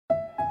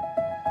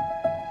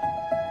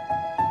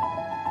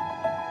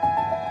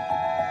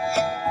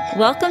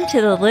Welcome to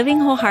the Living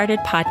Wholehearted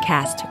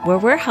podcast, where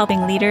we're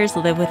helping leaders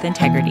live with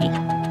integrity.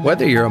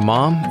 Whether you're a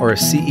mom or a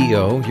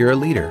CEO, you're a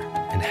leader,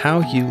 and how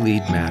you lead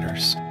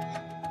matters.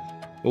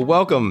 Well,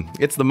 welcome.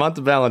 It's the month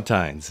of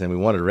Valentine's, and we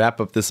wanted to wrap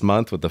up this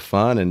month with a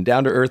fun and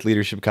down-to-earth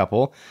leadership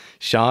couple,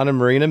 Shawn and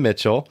Marina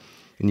Mitchell.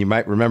 And you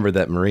might remember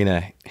that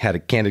Marina had a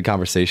candid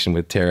conversation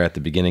with Tara at the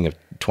beginning of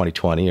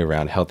 2020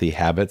 around healthy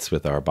habits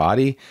with our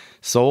body,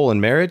 soul, and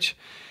marriage.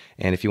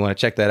 And if you want to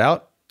check that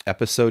out,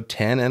 episode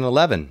 10 and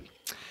 11.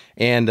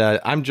 And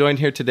I'm joined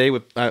here today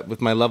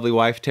with my lovely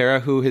wife,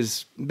 Tara, who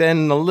has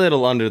been a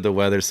little under the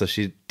weather, so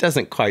she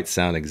doesn't quite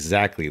sound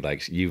exactly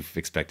like you've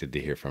expected to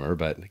hear from her.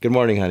 But good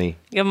morning, honey.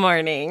 Good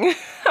morning.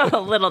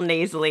 A little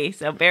nasally,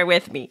 so bear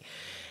with me.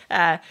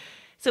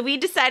 So we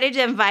decided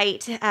to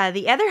invite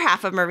the other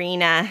half of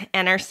Marina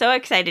and are so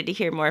excited to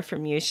hear more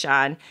from you,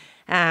 Shawn.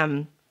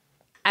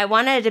 I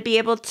wanted to be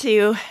able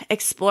to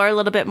explore a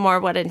little bit more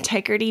what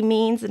integrity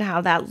means and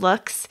how that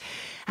looks.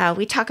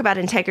 We talk about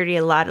integrity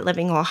a lot at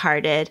Living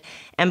Wholehearted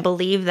and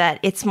believe that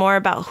it's more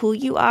about who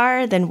you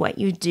are than what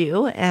you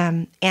do,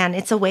 and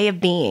it's a way of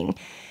being.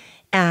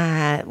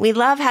 We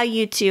love how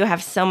you two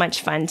have so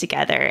much fun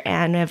together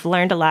and have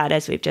learned a lot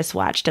as we've just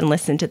watched and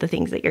listened to the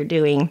things that you're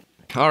doing.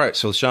 All right,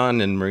 so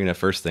Shawn and Marina,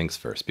 first things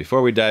first.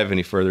 Before we dive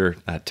any further,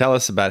 tell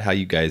us about how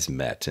you guys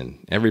met.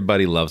 And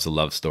everybody loves a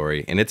love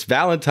story, and it's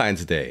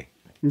Valentine's Day.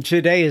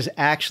 Today is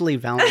actually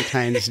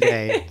Valentine's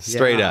Day.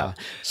 Straight up.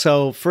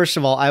 So first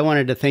of all, I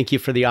wanted to thank you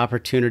for the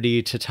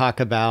opportunity to talk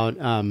about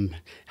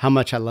how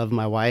much I love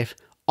my wife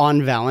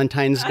on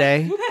Valentine's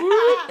Day.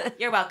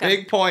 You're welcome.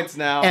 Big points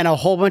now. And a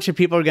whole bunch of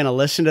people are going to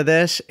listen to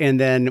this. And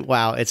then,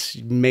 wow, it's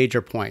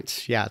major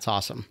points. Yeah, it's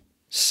awesome.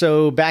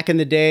 So back in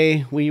the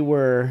day, we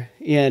were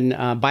in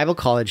Bible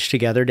college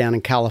together down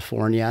in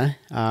California.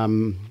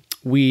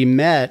 We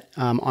met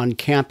on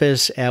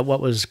campus at what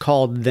was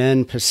called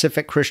then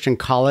Pacific Christian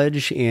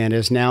College and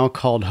is now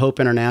called Hope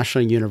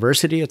International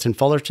University. It's in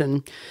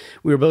Fullerton.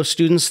 We were both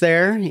students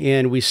there,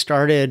 and we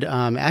started,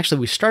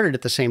 we started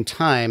at the same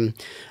time.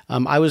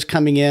 I was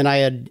coming in, I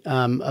had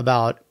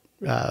about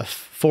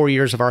 4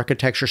 years of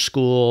architecture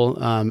school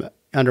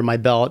under my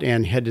belt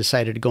and had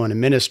decided to go into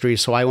ministry.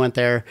 So I went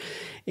there,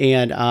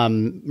 and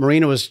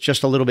Marina was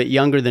just a little bit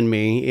younger than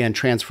me and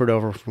transferred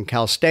over from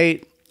Cal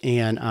State.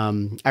 And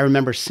I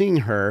remember seeing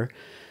her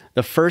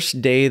the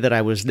first day that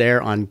I was there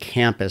on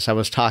campus. I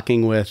was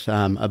talking with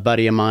a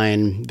buddy of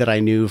mine that I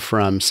knew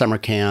from summer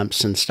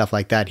camps and stuff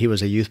like that. He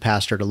was a youth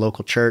pastor at a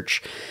local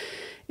church.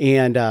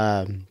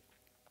 And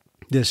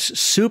this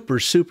super,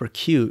 super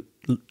cute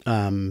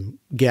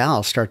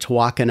gal starts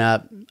walking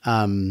up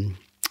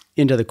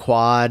into the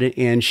quad,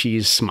 and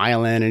she's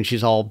smiling, and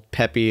she's all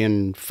peppy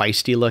and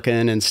feisty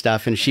looking and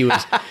stuff. And she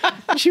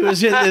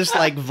was in this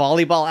like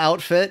volleyball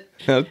outfit.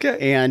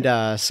 Okay.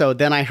 And so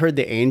then I heard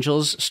the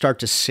angels start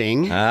to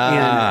sing,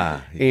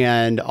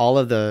 and all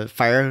of the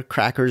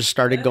firecrackers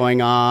started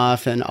going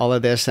off and all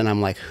of this. And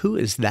I'm like, who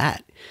is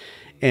that?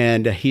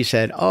 And he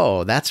said,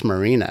 oh, that's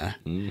Marina.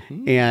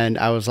 Mm-hmm. And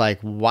I was like,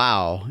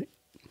 wow.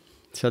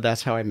 So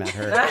that's how I met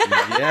her.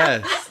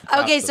 Yes.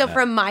 Okay, so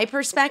from my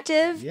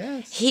perspective,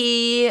 yes,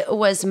 he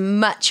was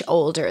much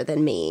older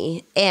than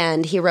me,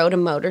 and he rode a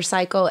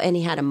motorcycle, and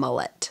he had a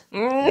mullet.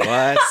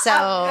 What?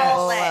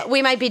 So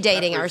we might be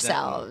dating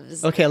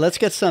ourselves. Okay, let's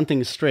get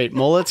something straight.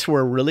 Mullets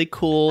were really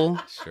cool.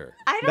 Sure.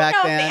 I don't back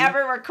know then. if they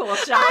ever were cool,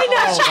 Shawn. I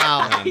know. Oh,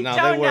 wow. No,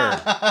 don't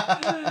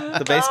they were.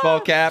 The baseball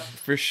cap,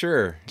 for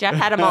sure. Jeff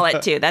had a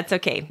mullet too. That's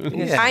okay.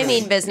 Yes. I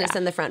mean business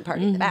in the front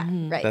part of the back,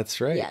 right?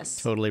 That's right.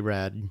 Yes. Totally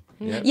rad.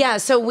 Yep. Yeah,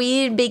 so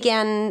we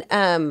began,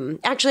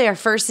 actually our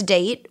first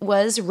date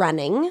was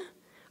running.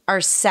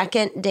 Our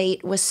second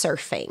date was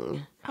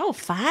surfing. Oh,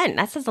 fun.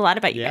 That says a lot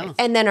about you guys.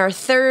 And then our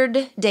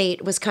third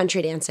date was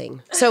country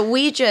dancing. So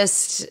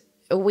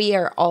we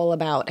are all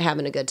about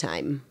having a good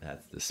time.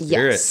 That's the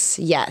spirit.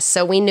 Yes.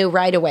 So we knew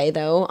right away,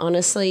 though,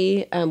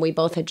 honestly, we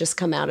both had just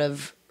come out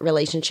of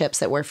relationships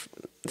that were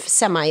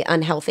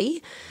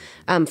semi-unhealthy,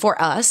 for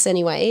us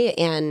anyway,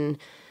 and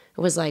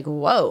it was like,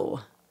 whoa.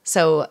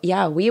 So,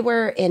 yeah, we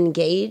were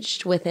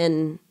engaged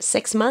within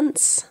 6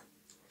 months.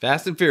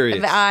 Fast and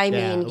furious. I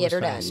Yeah, mean, it get was her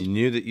fast. done. You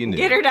knew that you knew.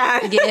 Get her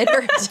done. Get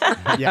her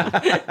done. Yeah.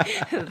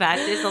 That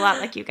is a lot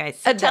like you guys.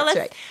 So tell That's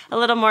us right. a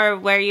little more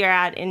where you're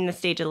at in the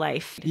stage of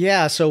life.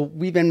 Yeah, so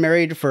we've been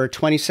married for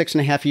 26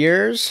 and a half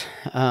years.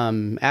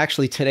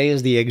 Actually, today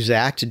is the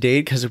exact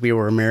date because we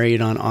were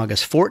married on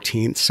August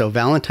 14th. So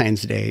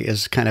Valentine's Day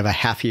is kind of a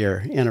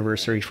half-year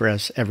anniversary for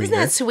us every Isn't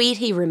year. that sweet?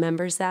 He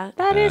remembers that.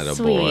 That is Attaboy.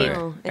 sweet.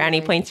 Oh, Brownie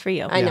anyway. points for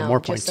you. I know. more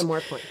just points. some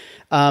more points.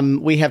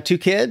 We have 2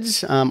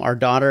 kids. Our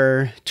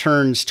daughter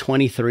turns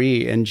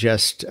 23 in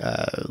just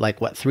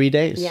 3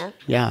 days? Yeah.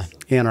 Yeah.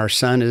 And our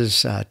son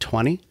is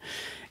 20.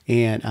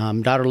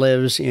 And daughter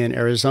lives in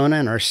Arizona,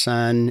 and our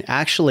son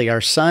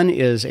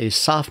is a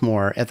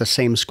sophomore at the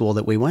same school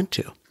that we went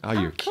to. Oh,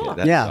 you're cool. kidding.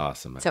 That's Yeah.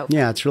 awesome. So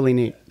Yeah, it's really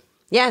neat.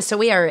 yeah, so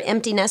we are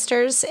empty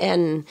nesters,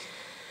 and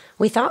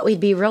We thought we'd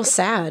be real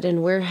sad,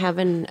 and we're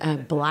having a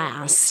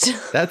blast.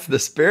 That's the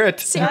spirit.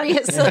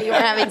 Seriously, we're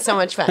having so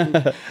much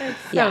fun.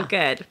 So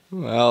good.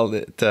 Well,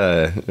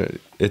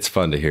 it's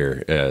fun to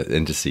hear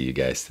and to see you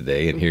guys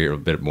today and hear a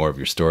bit more of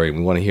your story.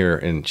 We want to hear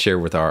and share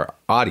with our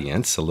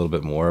audience a little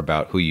bit more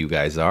about who you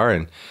guys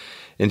are.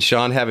 And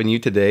Shawn, having you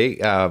today,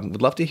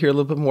 would love to hear a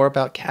little bit more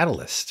about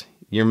Catalyst,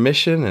 your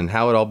mission and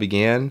how it all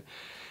began,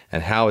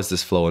 and how is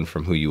this flowing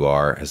from who you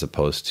are as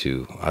opposed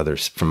to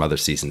from other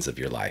seasons of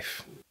your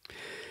life?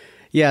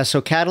 Yeah,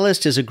 so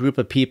Catalyst is a group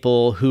of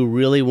people who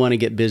really want to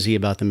get busy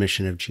about the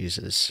mission of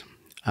Jesus.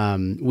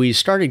 We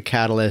started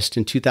Catalyst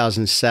in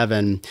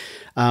 2007.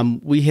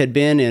 We had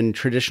been in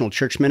traditional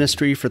church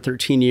ministry for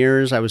 13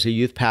 years. I was a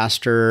youth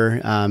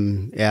pastor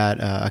at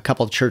a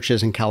couple of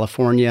churches in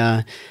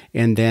California,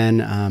 and then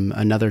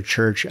another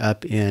church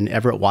up in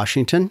Everett,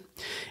 Washington,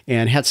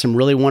 and had some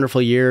really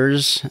wonderful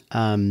years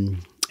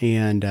and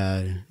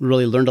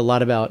really learned a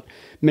lot about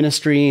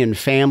ministry and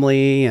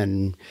family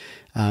and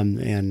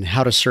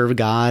how to serve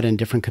God in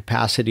different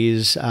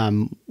capacities.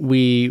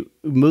 We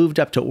moved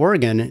up to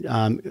Oregon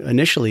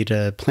initially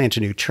to plant a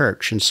new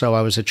church. And so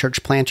I was a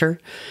church planter,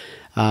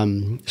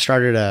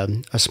 started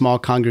a small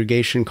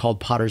congregation called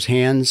Potter's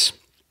Hands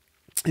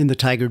in the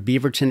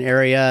Tigard-Beaverton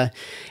area.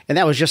 And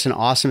that was just an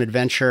awesome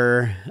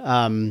adventure.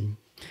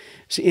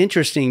 It's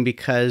interesting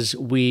because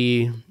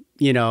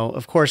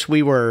of course,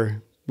 we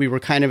were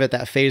kind of at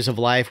that phase of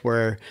life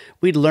where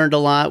we'd learned a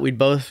lot. We'd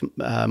both,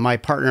 my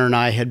partner and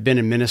I had been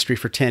in ministry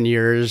for 10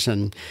 years.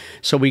 And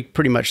so we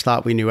pretty much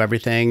thought we knew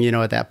everything,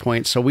 at that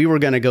point. So we were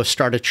going to go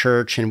start a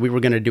church and we were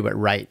going to do it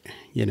right,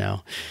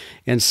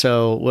 And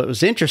so what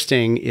was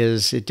interesting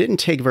is it didn't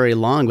take very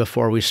long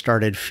before we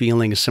started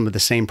feeling some of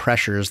the same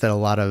pressures that a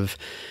lot of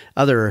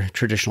other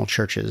traditional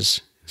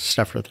churches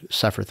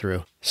suffer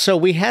through. So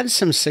we had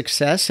some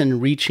success in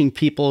reaching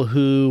people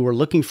who were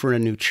looking for a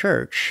new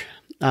church.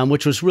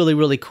 Which was really,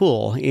 really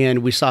cool.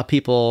 And we saw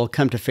people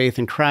come to faith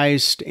in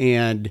Christ,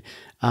 and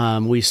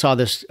we saw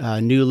this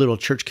new little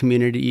church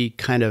community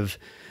kind of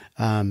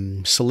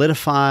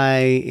solidify,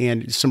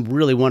 and some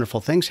really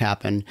wonderful things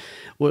happen.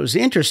 What was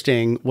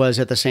interesting was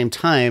at the same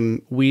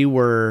time, we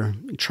were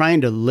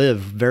trying to live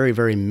very,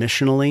 very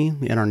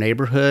missionally in our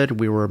neighborhood.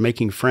 We were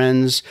making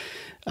friends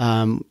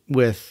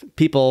with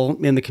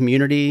people in the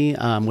community,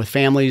 with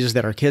families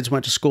that our kids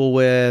went to school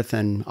with,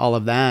 and all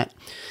of that.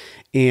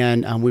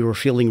 And we were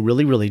feeling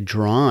really, really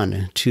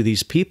drawn to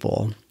these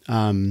people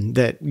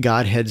that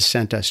God had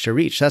sent us to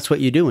reach. That's what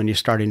you do when you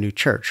start a new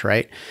church,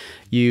 right?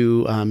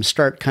 You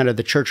start kind of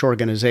the church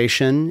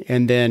organization,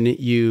 and then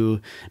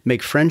you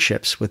make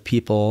friendships with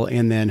people,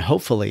 and then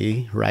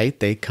hopefully, right,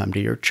 they come to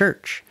your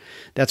church.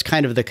 That's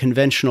kind of the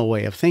conventional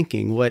way of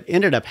thinking. What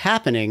ended up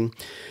happening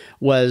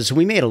was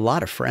we made a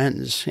lot of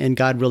friends, and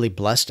God really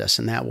blessed us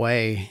in that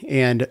way.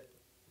 And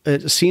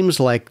it seems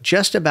like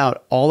just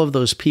about all of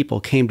those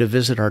people came to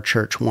visit our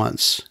church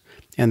once,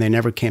 and they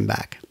never came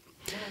back.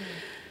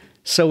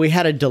 So we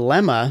had a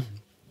dilemma.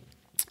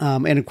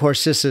 And of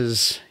course, this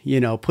is,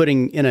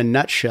 putting in a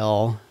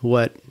nutshell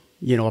what,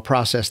 a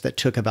process that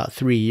took about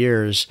 3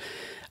 years.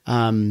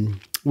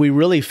 We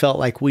really felt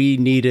like we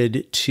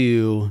needed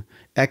to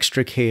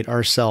extricate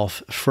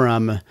ourselves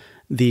from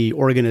the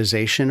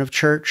organization of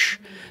church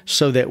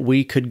so that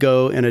we could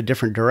go in a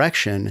different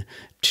direction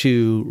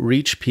to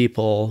reach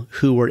people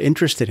who were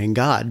interested in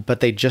God, but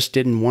they just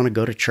didn't want to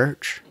go to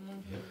church.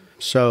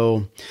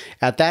 So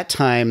at that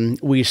time,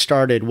 we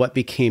started what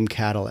became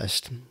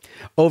Catalyst.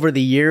 Over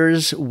the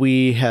years,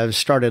 we have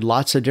started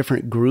lots of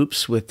different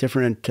groups with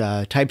different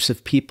types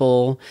of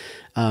people.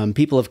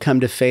 People have come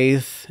to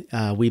faith.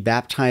 We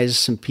baptized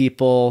some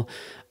people.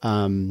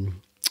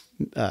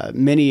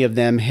 Many of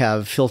them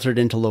have filtered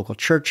into local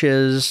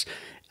churches.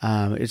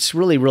 It's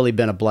really, really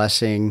been a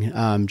blessing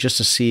just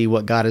to see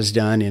what God has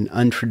done in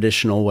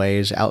untraditional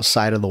ways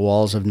outside of the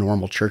walls of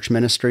normal church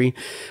ministry.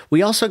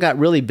 We also got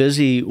really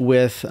busy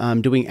with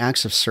doing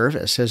acts of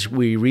service. As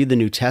we read the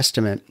New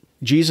Testament,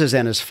 Jesus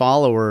and his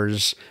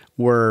followers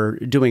were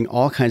doing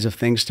all kinds of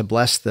things to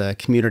bless the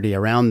community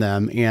around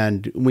them.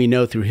 And we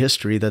know through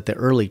history that the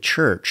early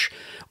church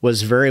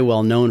was very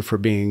well known for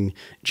being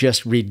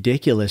just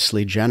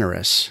ridiculously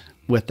generous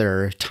with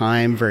their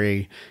time,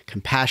 very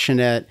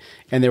compassionate,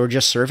 and they were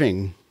just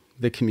serving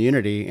the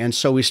community. And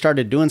so we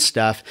started doing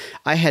stuff.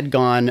 I had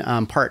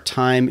gone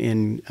part-time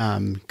in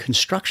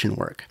construction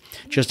work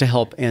just to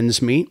help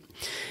ends meet,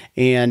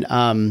 and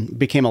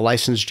became a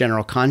licensed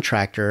general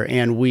contractor.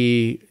 And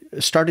we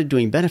started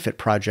doing benefit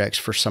projects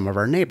for some of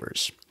our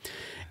neighbors.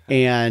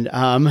 And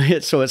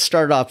so it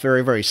started off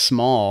very, very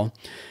small.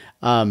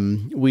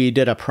 We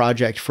did a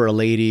project for a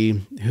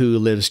lady who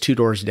lives 2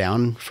 doors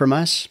down from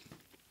us.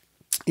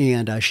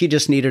 And she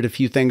just needed a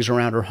few things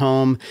around her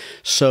home.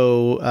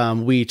 So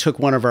we took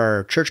one of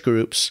our church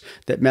groups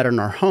that met in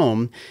our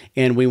home,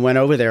 and we went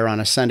over there on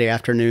a Sunday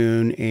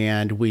afternoon,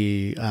 and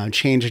we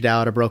changed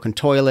out a broken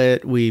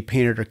toilet. We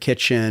painted her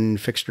kitchen,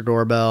 fixed her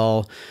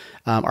doorbell.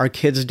 Our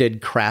kids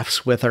did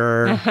crafts with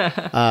her.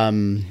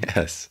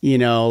 Yes. You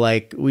know,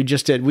 like we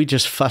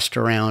just fussed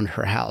around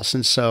her house.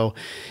 And so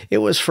it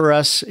was, for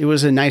us, it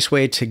was a nice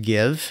way to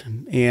give.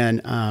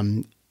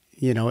 And,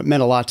 you know, it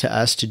meant a lot to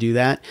us to do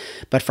that.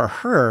 But for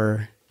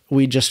her,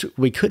 we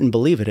couldn't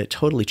believe it. It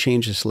totally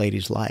changed this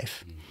lady's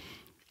life.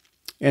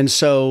 And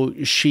so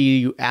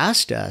she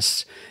asked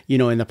us, you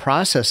know, in the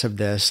process of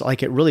this,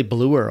 like it really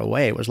blew her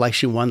away. It was like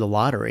she won the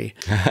lottery.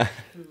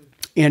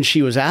 And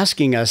she was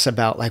asking us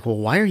about, like, well,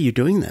 why are you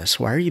doing this?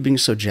 Why are you being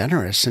so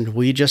generous? And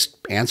we just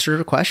answered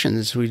her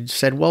questions. We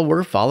said, well,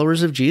 we're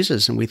followers of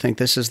Jesus, and we think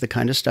this is the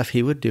kind of stuff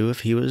he would do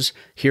if he was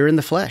here in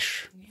the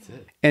flesh.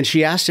 And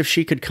she asked if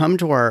she could come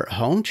to our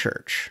home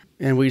church.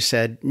 And we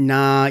said,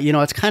 nah, you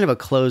know, it's kind of a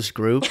closed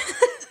group.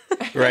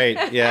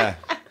 Right, yeah.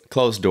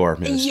 Closed door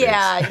ministries.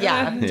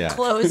 Yeah.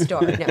 Closed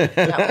door. No,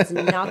 that was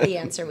not the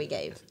answer we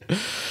gave.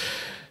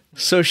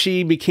 So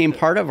she became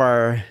part of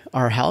our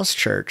house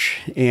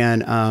church,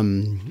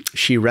 and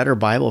she read her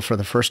Bible for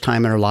the first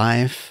time in her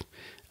life,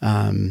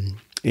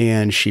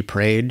 and she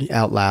prayed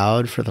out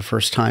loud for the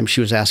first time.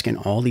 She was asking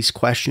all these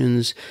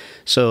questions.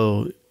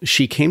 So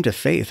she came to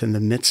faith in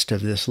the midst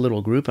of this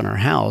little group in our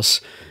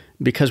house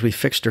because we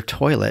fixed her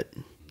toilet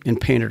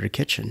and painted her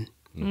kitchen.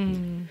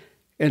 Mm.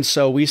 And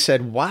so we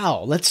said,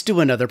 wow, let's do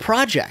another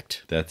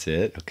project. That's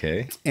it.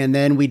 Okay. And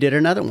then we did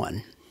another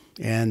one.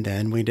 And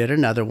then we did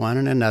another one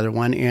and another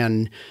one,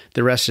 and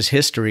the rest is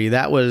history.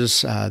 That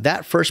was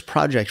that first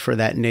project for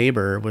that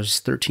neighbor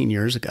was 13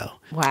 years ago.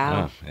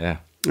 Wow. Yeah.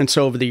 And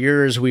so over the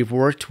years, we've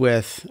worked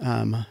with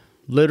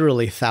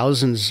literally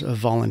thousands of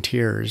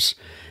volunteers,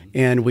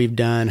 and we've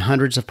done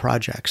hundreds of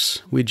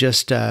projects. I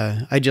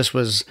just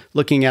was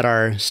looking at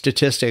our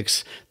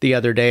statistics the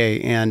other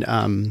day,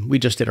 and we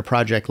just did a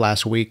project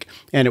last week,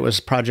 and it was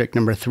project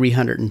number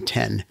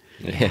 310.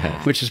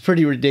 Yeah. Which is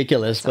pretty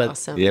ridiculous. That's but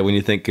awesome. Yeah, when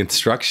you think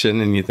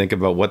construction and you think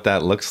about what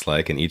that looks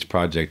like, and each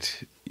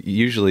project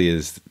usually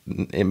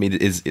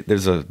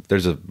there's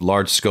a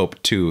large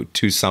scope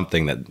to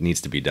something that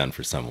needs to be done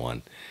for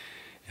someone.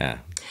 Yeah.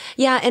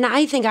 Yeah, and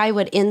I think I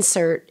would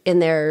insert in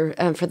there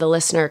for the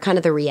listener kind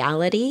of the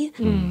reality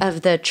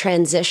of the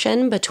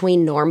transition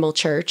between normal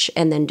church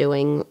and then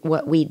doing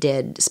what we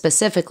did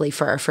specifically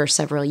for our first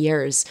several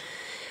years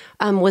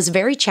was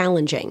very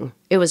challenging.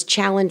 It was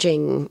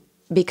challenging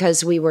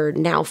because we were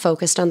now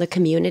focused on the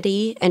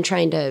community and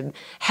trying to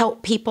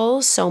help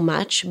people so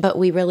much, but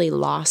we really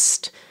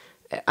lost,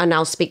 and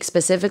I'll speak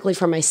specifically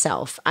for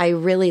myself, I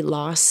really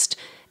lost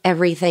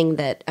everything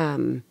that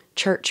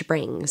church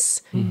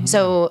brings. Mm-hmm.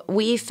 So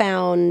we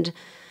found,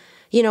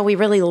 you know, we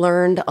really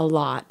learned a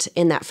lot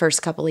in that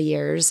first couple of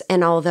years.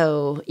 And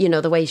although, you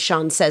know, the way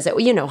Shawn says it,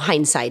 you know,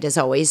 hindsight is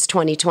always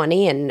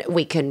 20/20, and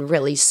we can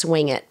really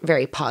swing it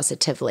very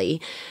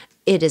positively.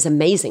 It is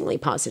amazingly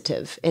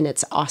positive and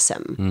it's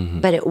awesome,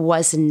 but it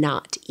was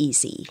not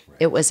easy. Right.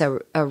 It was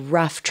a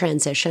rough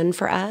transition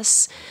for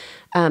us.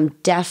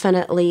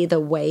 Definitely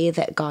the way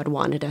that God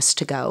wanted us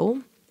to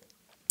go.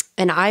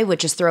 And I would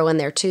just throw in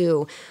there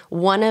too,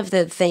 one of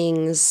the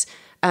things,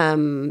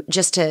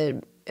 just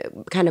to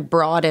kind of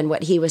broaden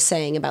what he was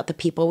saying about the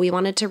people we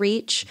wanted to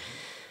reach,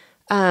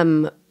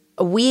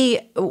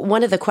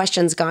 one of the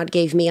questions God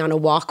gave me on a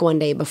walk one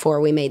day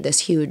before we made this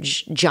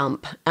huge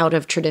jump out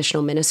of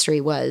traditional ministry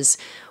was,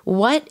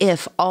 what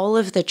if all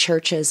of the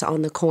churches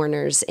on the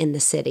corners in the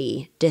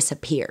city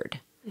disappeared?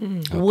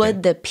 Okay.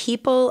 Would the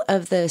people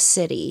of the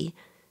city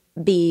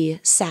be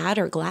sad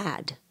or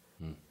glad?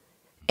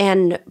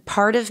 And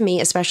part of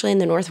me, especially in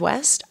the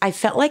Northwest, I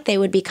felt like they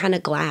would be kind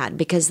of glad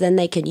because then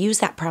they could use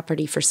that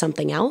property for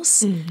something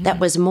else that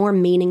was more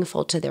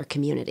meaningful to their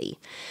community.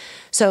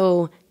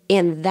 So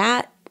in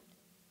that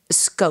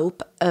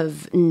scope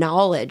of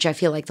knowledge, I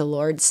feel like the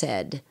Lord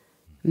said,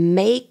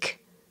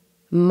 make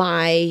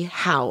my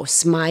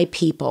house, my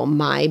people,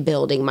 my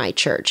building, my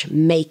church,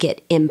 make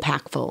it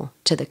impactful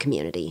to the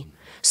community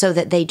so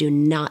that they do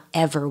not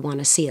ever want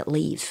to see it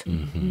leave.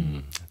 Mm-hmm.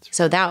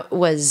 So that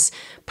was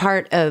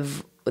part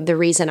of the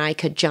reason I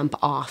could jump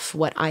off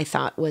what I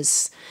thought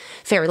was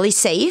fairly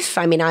safe.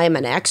 I mean, I am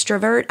an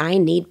extrovert. I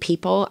need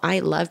people. I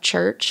love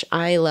church.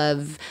 I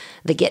love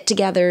the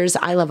get-togethers.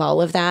 I love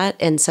all of that.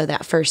 And so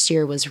that first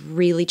year was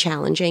really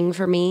challenging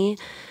for me.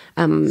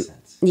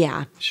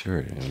 Yeah.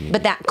 Sure. I mean,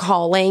 but that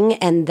calling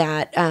and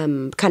that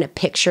kind of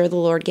picture the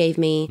Lord gave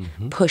me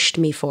pushed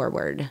me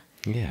forward.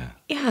 Yeah.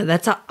 Yeah,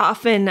 that's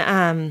often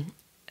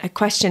a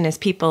question as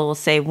people will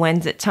say,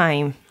 when's it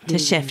time to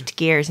shift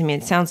gears? I mean,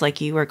 it sounds like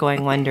you were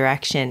going one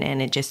direction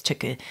and it just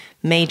took a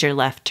major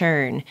left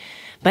turn.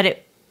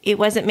 But it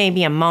wasn't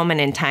maybe a moment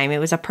in time. It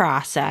was a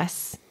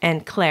process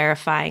and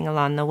clarifying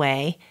along the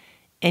way.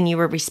 And you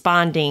were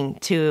responding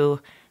to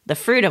the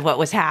fruit of what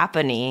was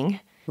happening.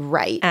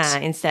 Right.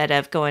 Instead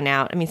of going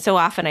out. I mean, so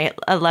often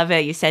I love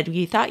it. You said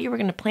you thought you were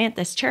going to plant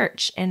this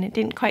church and it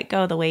didn't quite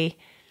go the way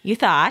you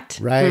thought.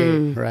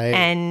 Right, right.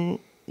 And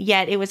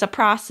yet it was a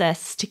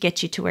process to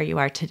get you to where you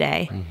are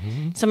today.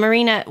 So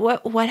Marina,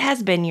 what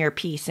has been your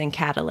piece in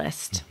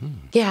Catalyst?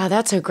 Yeah,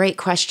 that's a great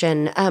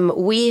question.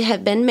 We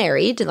have been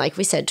married, like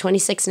we said,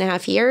 26 and a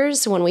half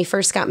years. When we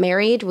first got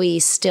married, we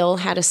still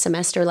had a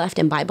semester left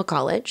in Bible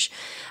college.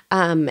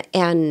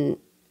 And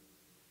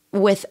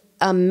with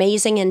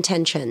amazing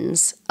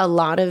intentions, a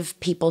lot of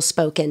people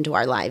spoke into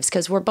our lives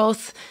because we're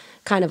both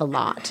kind of a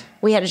lot.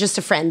 We had just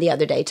a friend the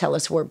other day tell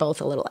us we're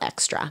both a little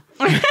extra.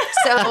 So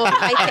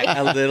I think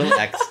A little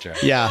extra.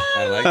 Yeah.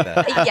 I like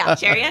that. yeah.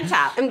 Cherry on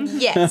top.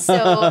 Yeah,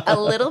 so a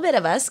little bit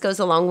of us goes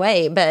a long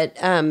way, but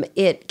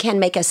it can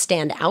make us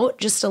stand out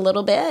just a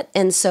little bit.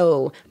 And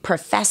so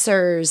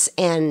professors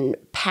and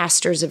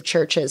pastors of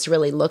churches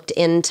really looked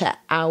into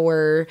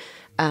our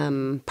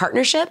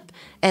partnership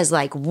as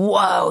like,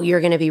 whoa, you're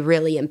going to be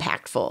really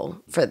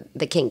impactful for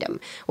the kingdom,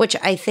 which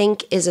I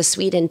think is a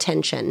sweet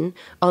intention,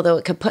 although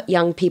it could put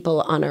young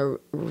people on a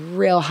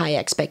real high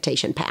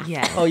expectation path.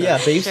 Yeah. Oh,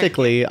 yeah.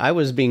 Basically, I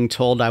was being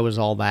told I was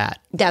all that.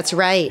 That's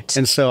right.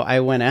 And so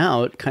I went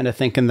out kind of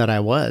thinking that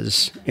I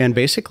was. And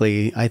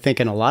basically, I think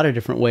in a lot of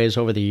different ways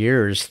over the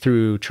years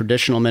through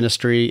traditional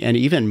ministry and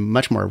even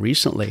much more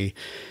recently,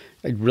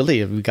 I really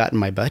have gotten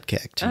my butt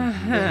kicked.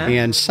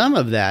 And some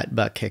of that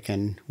butt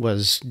kicking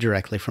was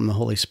directly from the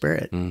Holy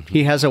Spirit.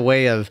 He has a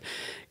way of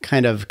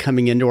kind of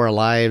coming into our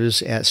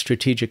lives at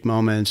strategic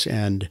moments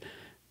and,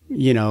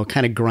 you know,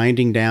 kind of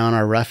grinding down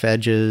our rough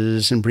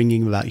edges and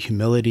bringing about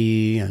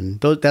humility. And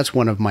that's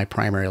one of my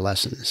primary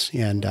lessons.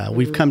 And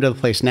we've come to the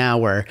place now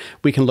where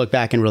we can look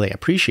back and really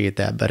appreciate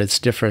that, but it's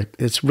different.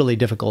 It's really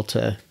difficult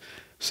to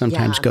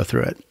sometimes go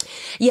through it.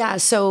 Yeah,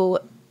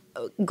 so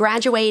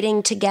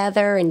graduating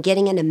together and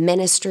getting into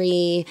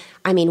ministry,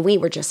 I mean, we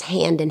were just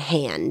hand in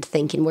hand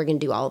thinking we're going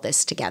to do all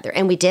this together.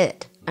 And we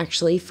did,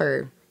 actually,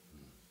 for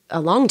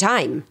a long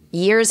time.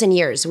 Years and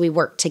years, we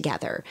worked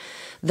together.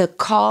 The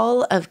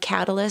call of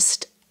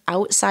Catalyst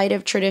outside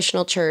of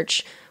traditional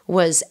church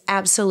was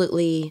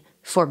absolutely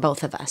for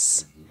both of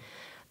us.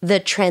 The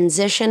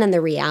transition and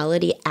the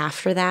reality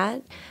after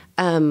that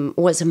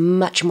was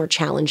much more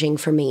challenging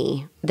for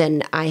me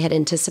than I had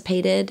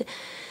anticipated.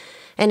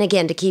 And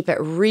again, to keep it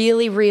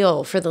really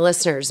real for the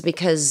listeners,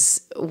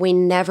 because we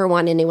never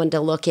want anyone to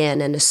look in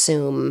and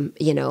assume,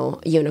 you know,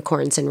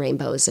 unicorns and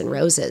rainbows and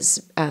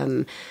roses.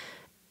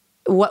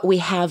 What we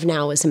have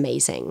now is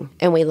amazing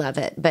and we love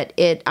it. But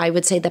I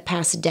would say the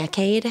past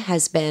decade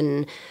has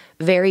been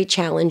very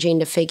challenging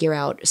to figure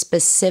out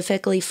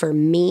specifically for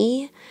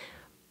me,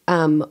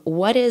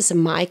 what is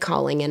my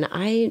calling? And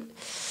I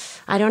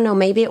don't know,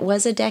 maybe it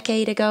was a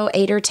decade ago,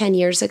 8 or 10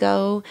 years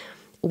ago,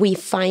 we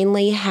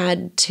finally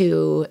had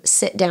to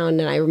sit down,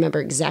 and I remember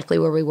exactly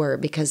where we were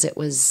because it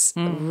was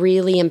a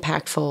really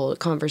impactful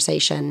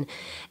conversation.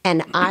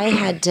 And I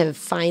had to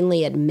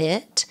finally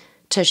admit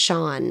to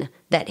Shawn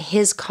that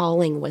his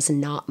calling was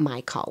not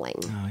my calling.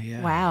 Oh,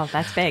 yeah. Wow,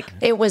 that's big.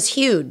 It was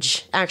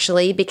huge,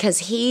 actually, because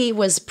he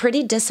was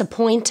pretty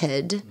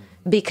disappointed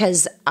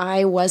because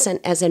I wasn't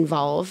as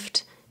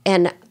involved.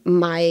 And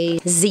my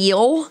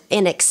zeal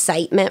and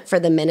excitement for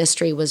the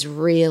ministry was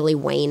really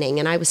waning,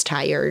 and I was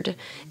tired,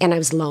 and I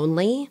was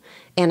lonely,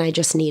 and I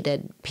just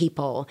needed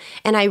people.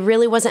 And I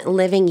really wasn't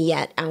living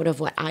yet out of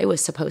what I was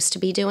supposed to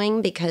be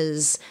doing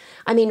because,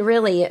 I mean,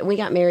 really, we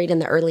got married in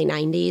the early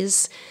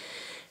 90s.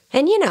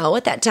 And, you know,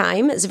 at that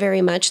time, it's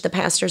very much the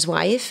pastor's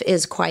wife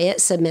is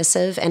quiet,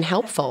 submissive, and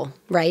helpful,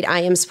 right? I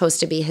am supposed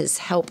to be his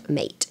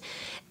helpmate.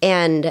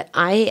 And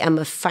I am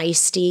a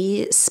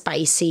feisty,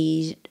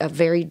 spicy, a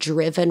very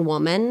driven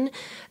woman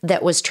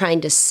that was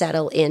trying to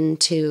settle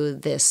into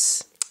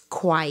this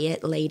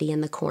quiet lady in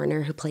the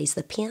corner who plays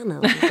the piano,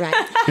 right?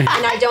 And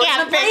I don't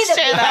even play the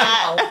piano.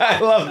 I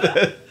love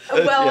that.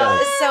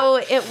 Well, so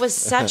it was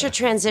such a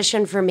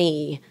transition for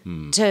me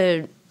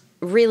to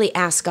really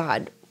ask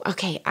God,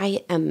 okay,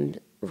 I am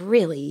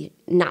really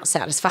not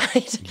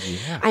satisfied.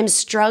 Yeah. I'm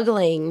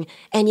struggling,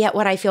 and yet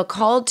what I feel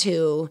called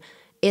to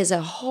is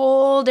a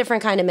whole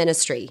different kind of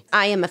ministry.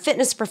 I am a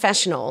fitness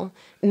professional,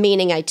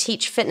 meaning I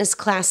teach fitness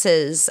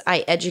classes.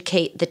 I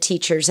educate the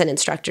teachers and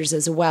instructors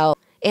as well.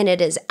 And it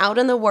is out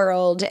in the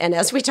world. And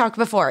as we talked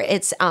before,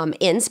 it's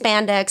in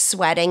spandex,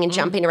 sweating, and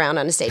jumping around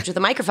on a stage with a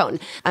microphone.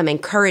 I'm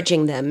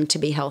encouraging them to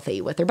be healthy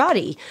with their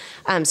body.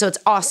 So it's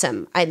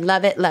awesome. I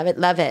love it, love it,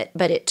 love it.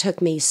 But it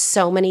took me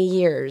so many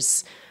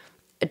years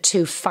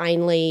to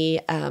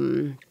finally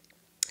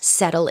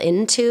settle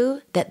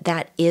into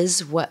that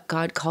is what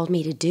God called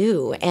me to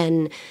do.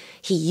 And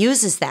he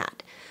uses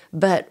that.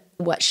 But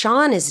what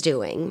Shawn is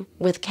doing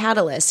with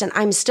Catalyst, and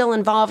I'm still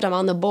involved, I'm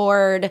on the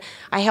board,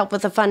 I help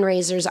with the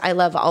fundraisers, I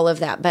love all of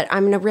that, but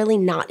I'm really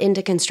not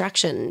into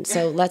construction.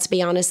 So let's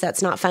be honest,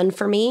 that's not fun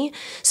for me.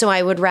 So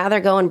I would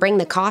rather go and bring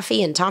the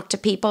coffee and talk to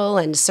people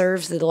and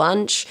serve the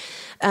lunch.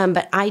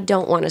 But I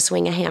don't want to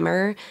swing a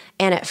hammer.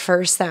 And at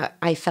first that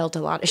I felt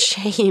a lot of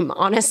shame,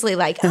 honestly,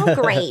 like, oh,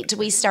 great.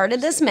 We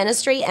started this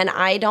ministry and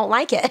I don't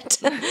like it.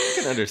 I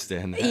can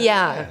understand that.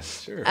 Yeah.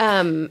 Sure.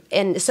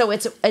 And so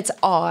it's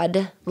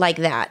odd like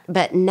that.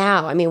 But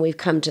now, I mean, we've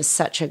come to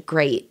such a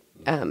great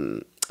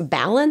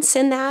balance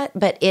in that,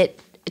 but it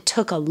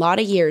took a lot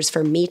of years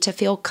for me to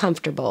feel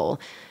comfortable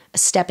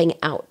stepping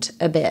out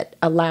a bit,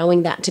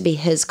 allowing that to be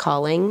his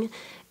calling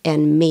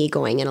and me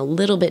going in a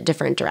little bit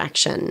different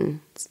direction.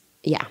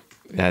 Yeah.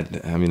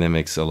 That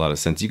makes a lot of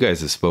sense. You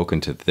guys have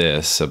spoken to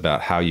this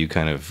about how you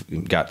kind of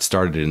got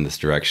started in this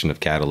direction of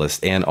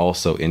Catalyst and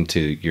also into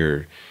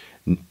your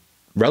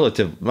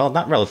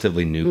not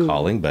relatively new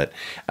calling, but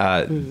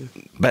how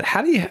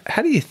do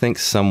you think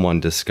someone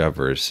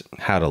discovers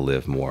how to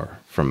live more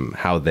from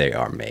how they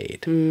are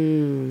made?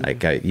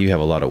 You have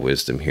a lot of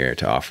wisdom here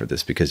to offer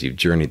this because you've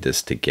journeyed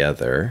this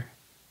together,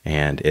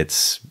 and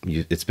it's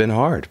been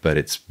hard, but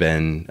it's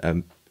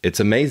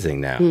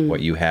amazing now.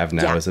 What you have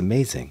now is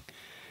amazing.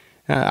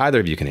 Either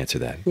of you can answer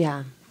that.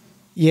 Yeah.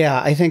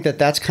 Yeah, I think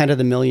that's kind of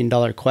the $1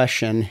 million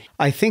question.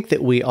 I think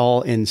that we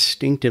all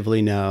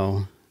instinctively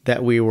know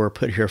that we were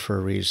put here for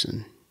a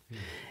reason.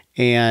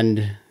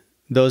 And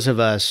those of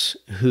us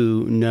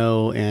who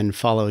know and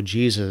follow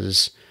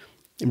Jesus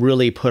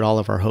really put all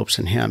of our hopes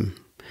in him.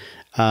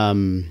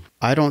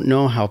 I don't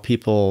know how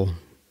people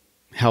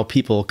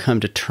come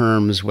to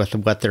terms with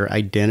what their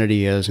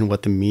identity is and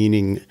what the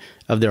meaning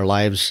of their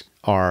lives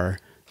are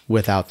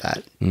without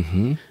that.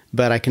 Mm-hmm.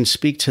 But I can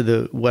speak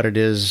to what it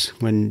is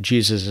when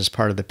Jesus is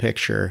part of the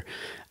picture.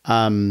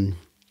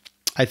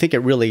 I think it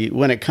really,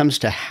 when it comes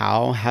to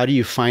how do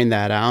you find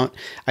that out?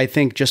 I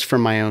think just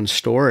from my own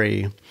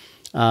story,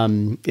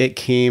 it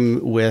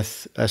came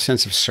with a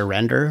sense of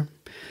surrender,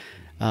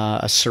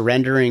 a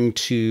surrendering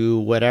to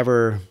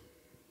whatever.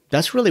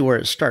 That's really where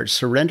it starts,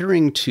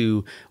 surrendering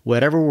to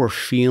whatever we're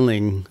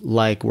feeling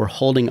like we're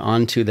holding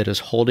on to that is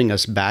holding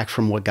us back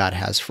from what God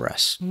has for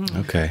us.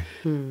 Okay.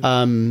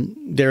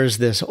 There's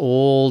this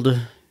old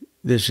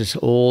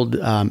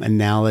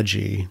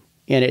analogy,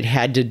 and it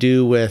had to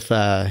do with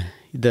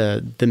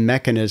the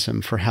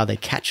mechanism for how they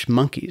catch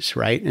monkeys,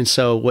 right? And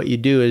so what you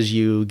do is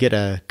you get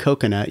a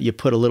coconut, you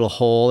put a little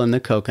hole in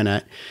the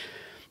coconut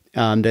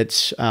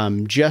that's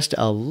just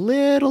a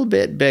little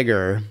bit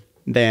bigger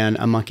than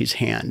a monkey's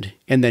hand.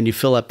 And then you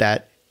fill up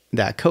that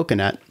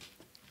coconut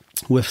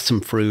with some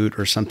fruit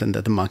or something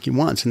that the monkey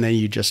wants. And then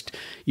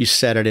you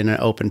set it in an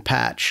open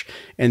patch,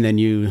 and then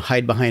you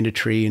hide behind a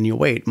tree and you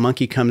wait.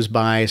 Monkey comes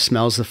by,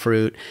 smells the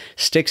fruit,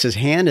 sticks his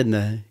hand in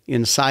the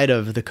inside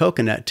of the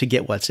coconut to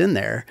get what's in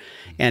there,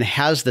 and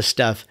has the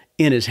stuff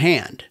in his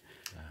hand.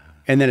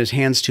 And then his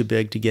hand's too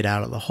big to get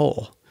out of the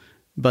hole.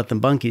 But the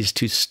monkey's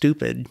too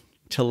stupid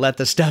to let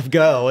the stuff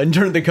go and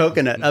turn the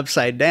coconut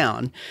upside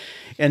down.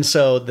 And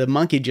so the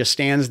monkey just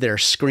stands there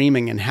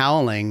screaming and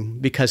howling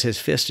because his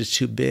fist is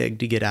too big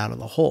to get out of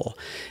the hole.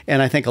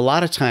 And I think a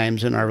lot of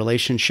times in our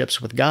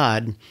relationships with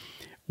God,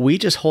 we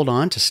just hold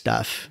on to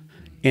stuff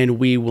and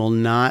we will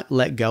not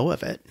let go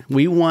of it.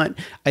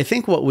 I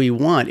think what we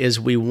want is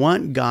we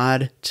want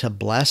God to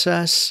bless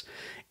us,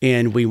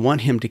 and we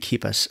want him to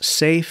keep us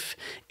safe,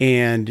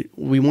 and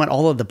we want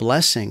all of the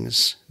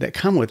blessings that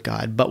come with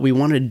God, but we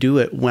want to do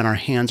it when our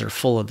hands are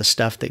full of the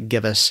stuff that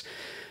give us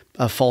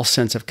a false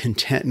sense of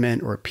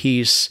contentment or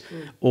peace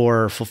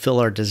or fulfill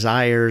our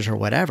desires or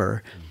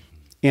whatever.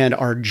 And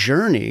our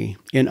journey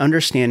in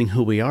understanding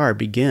who we are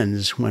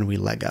begins when we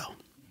let go.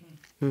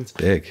 It's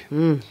big.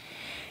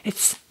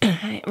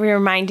 It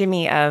reminded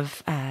me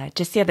of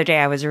just the other day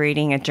I was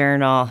reading a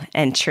journal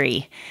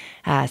entry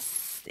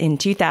in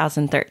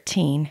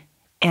 2013,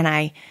 and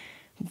I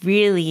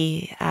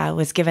really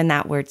was given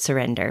that word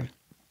surrender.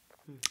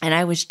 And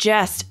I was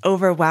just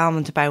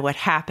overwhelmed by what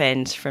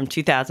happened from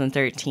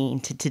 2013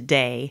 to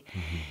today,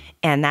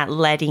 and that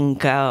letting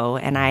go.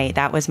 And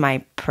that was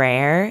my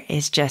prayer,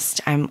 is just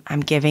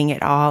I'm giving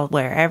it all,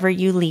 wherever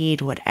you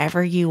lead,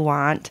 whatever you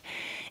want.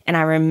 And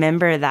I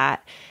remember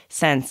that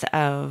sense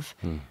of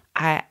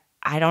I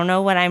don't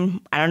know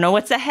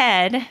what's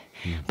ahead,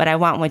 but I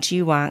want what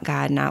you want,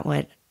 God, not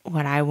what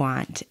I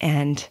want.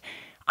 And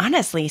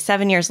honestly,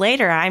 7 years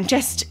later, I'm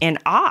just in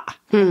awe.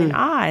 I'm in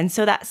awe. And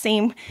so that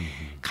same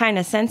kind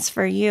of sense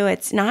for you,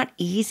 it's not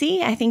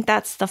easy. I think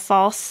that's the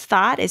false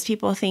thought, is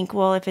people think,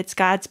 well, if it's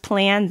God's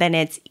plan, then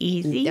it's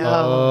easy.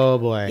 Oh,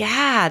 boy.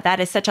 Yeah, that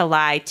is such a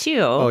lie,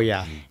 too. Oh,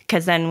 yeah.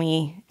 Because then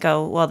we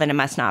go, well, then it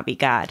must not be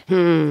God.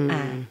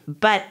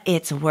 But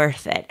it's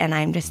worth it. And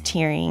I'm just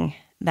hearing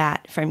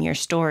that from your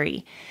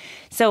story.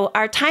 So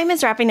our time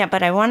is wrapping up,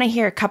 but I want to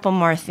hear a couple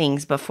more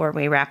things before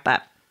we wrap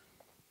up.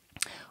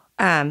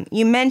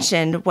 You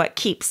mentioned what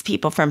keeps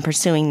people from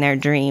pursuing their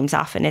dreams.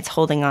 Often it's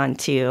holding on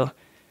to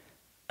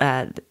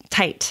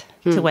tight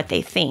to what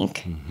they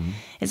think.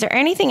 Is there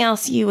anything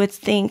else you would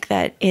think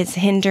that is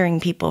hindering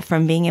people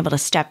from being able to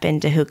step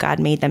into who God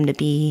made them to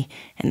be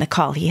and the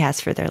call he has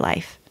for their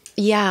life?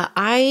 Yeah,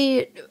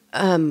 I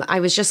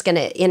was just going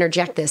to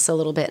interject this a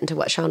little bit into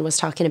what Shawn was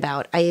talking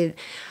about.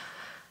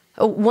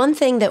 One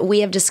thing that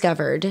we have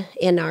discovered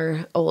in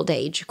our old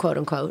age, quote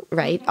unquote,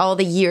 right? All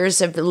the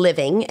years of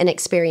living and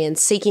experience,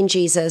 seeking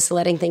Jesus,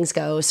 letting things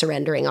go,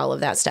 surrendering, all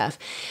of that stuff,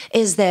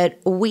 is that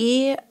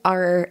we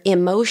are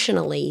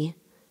emotionally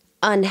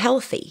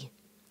unhealthy.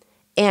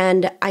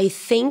 And I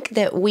think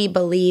that we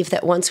believe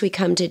that once we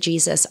come to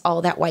Jesus,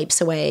 all that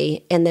wipes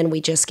away, and then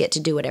we just get to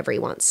do whatever he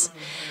wants.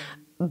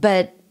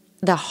 But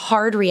the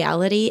hard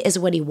reality is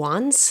what he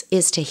wants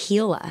is to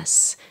heal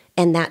us.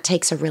 And that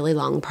takes a really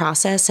long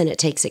process, and it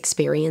takes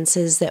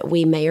experiences that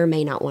we may or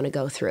may not want to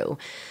go through.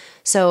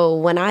 So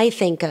when I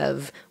think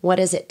of what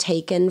has it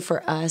taken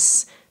for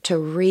us to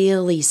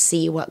really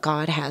see what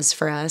God has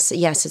for us,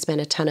 yes, it's been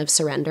a ton of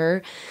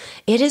surrender.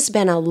 It has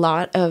been a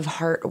lot of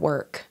hard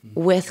work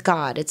with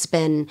God.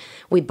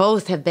 We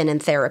both have been in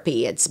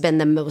therapy. It's been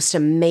the most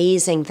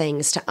amazing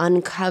things to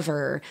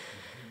uncover,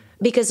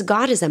 because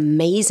God is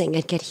amazing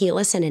and can heal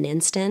us in an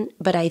instant.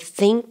 But I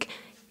think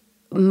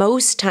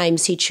most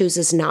times he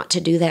chooses not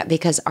to do that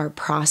because our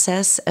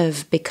process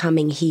of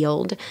becoming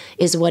healed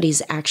is what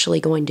he's actually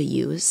going to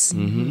use.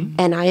 Mm-hmm.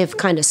 And I have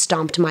kind of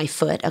stomped my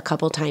foot a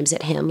couple times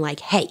at him, like,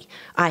 hey,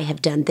 I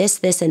have done this,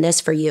 this, and this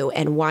for you,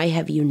 and why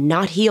have you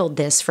not healed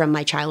this from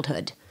my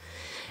childhood?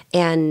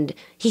 And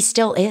he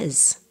still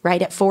is.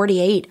 Right at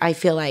 48, I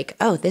feel like,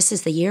 oh, this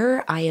is the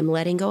year I am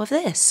letting go of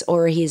this.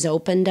 Or he's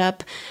opened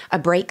up a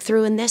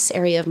breakthrough in this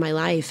area of my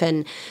life.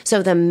 And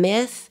so the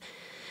myth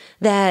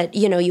that,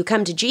 you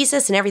come to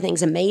Jesus and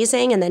everything's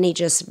amazing, and then he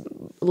just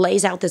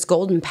lays out this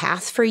golden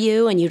path for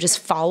you and you just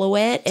follow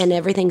it and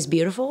everything's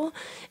beautiful.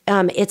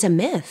 It's a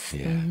myth.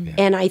 Yeah.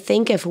 And I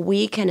think if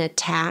we can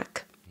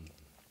attack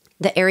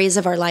the areas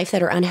of our life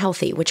that are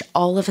unhealthy, which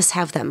all of us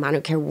have them, I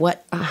don't care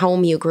what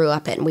home you grew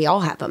up in, we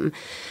all have them,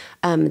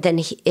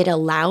 then it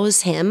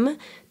allows him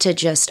to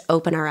just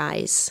open our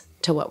eyes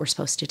to what we're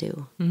supposed to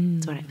do.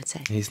 That's what I would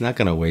say. He's not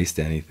going to waste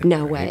anything.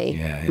 No way.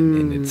 Yeah,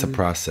 and it's a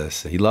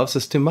process. He loves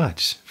us too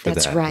much for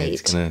That's that.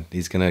 right.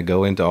 He's gonna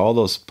go into all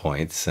those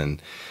points,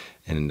 and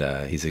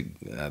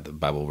the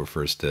Bible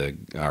refers to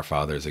our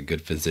Father as a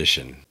good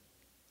physician.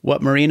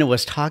 What Marina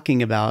was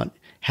talking about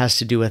has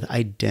to do with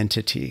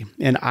identity,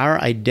 and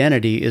our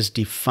identity is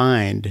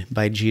defined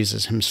by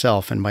Jesus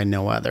himself and by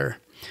no other.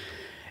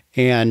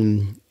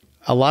 And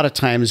a lot of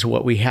times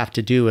what we have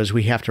to do is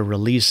we have to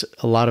release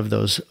a lot of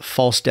those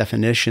false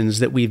definitions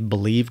that we've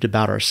believed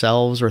about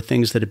ourselves, or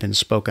things that have been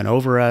spoken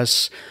over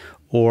us,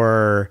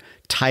 or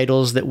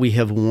titles that we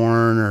have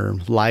worn, or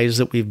lies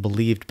that we've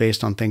believed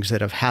based on things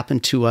that have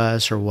happened to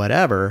us or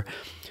whatever,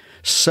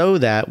 so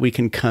that we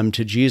can come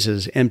to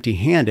Jesus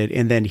empty-handed,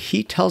 and then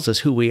he tells us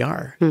who we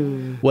are.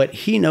 What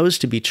he knows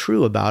to be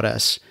true about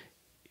us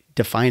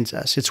defines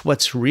us. It's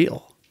what's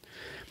real.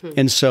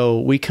 And so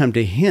we come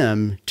to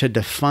him to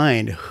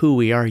define who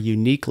we are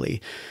uniquely,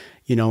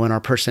 in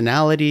our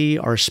personality,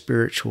 our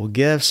spiritual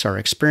gifts, our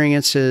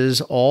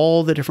experiences,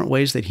 all the different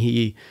ways that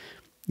he,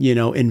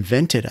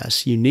 invented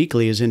us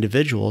uniquely as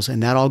individuals.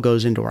 And that all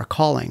goes into our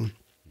calling.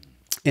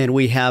 And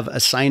we have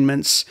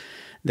assignments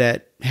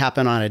that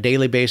happen on a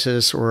daily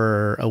basis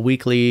or a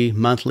weekly,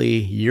 monthly,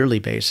 yearly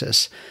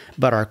basis.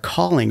 But our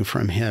calling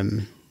from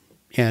him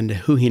and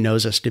who he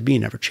knows us to be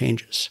never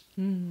changes.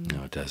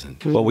 No, it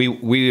doesn't. Well,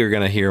 we are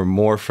going to hear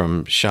more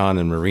from Shawn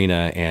and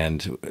Marina,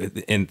 and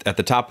at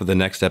the top of the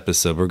next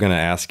episode, we're going to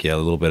ask you a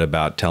little bit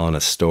about telling a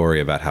story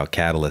about how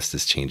Catalyst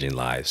is changing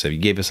lives. So you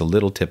gave us a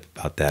little tip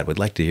about that. We'd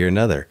like to hear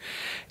another.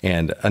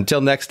 And until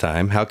next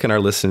time, how can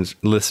our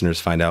listeners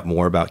find out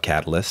more about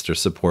Catalyst or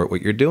support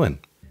what you're doing?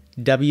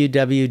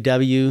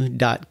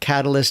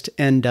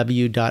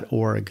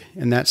 www.catalystnw.org,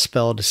 and that's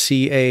spelled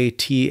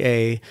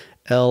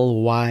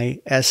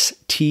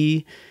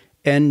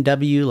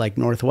CATALYSTNW, like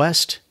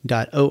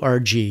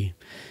northwest.org. You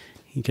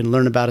can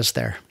learn about us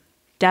there.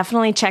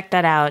 Definitely check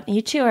that out.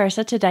 You two are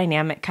such a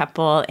dynamic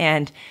couple.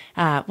 And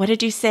what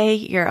did you say?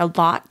 You're a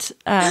lot.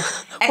 We're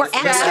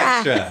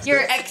extra.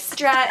 You're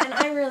extra. And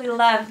I really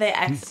love the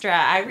extra.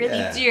 I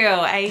really do.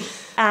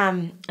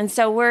 And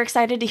so we're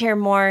excited to hear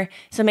more.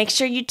 So make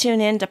sure you tune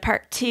in to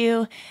part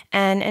 2.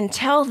 And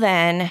until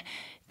then,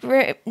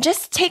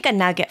 just take a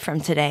nugget from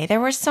today. There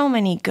were so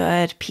many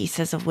good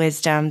pieces of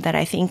wisdom that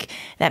I think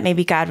that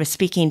maybe God was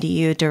speaking to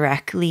you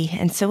directly.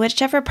 And so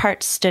whichever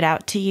part stood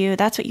out to you,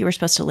 that's what you were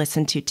supposed to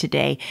listen to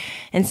today.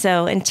 And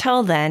so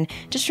until then,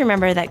 just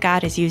remember that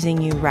God is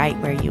using you right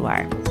where you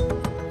are.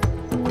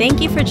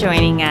 Thank you for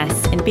joining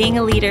us and being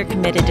a leader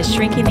committed to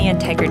shrinking the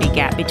integrity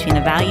gap between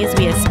the values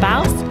we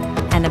espouse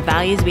and the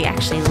values we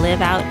actually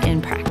live out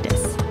in practice.